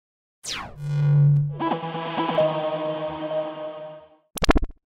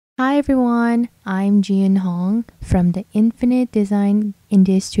Hi everyone, I'm Jieun from the Infinite Design. In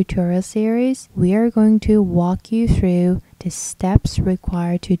this tutorial series, we are going to walk you through the steps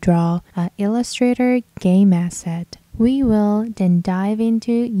required to draw an Illustrator game asset. We will then dive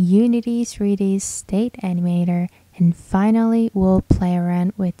into Unity 3D State Animator, and finally we'll play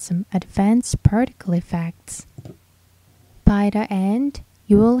around with some advanced particle effects. By the end,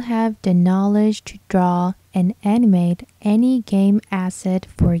 you will have the knowledge to draw and animate any game asset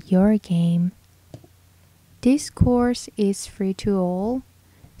for your game. This course is free to all,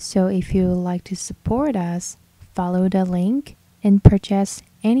 so if you would like to support us, follow the link and purchase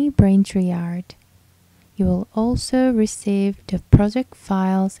any Braintree art. You will also receive the project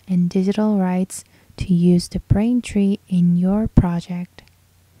files and digital rights to use the Braintree in your project.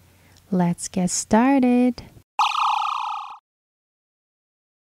 Let's get started!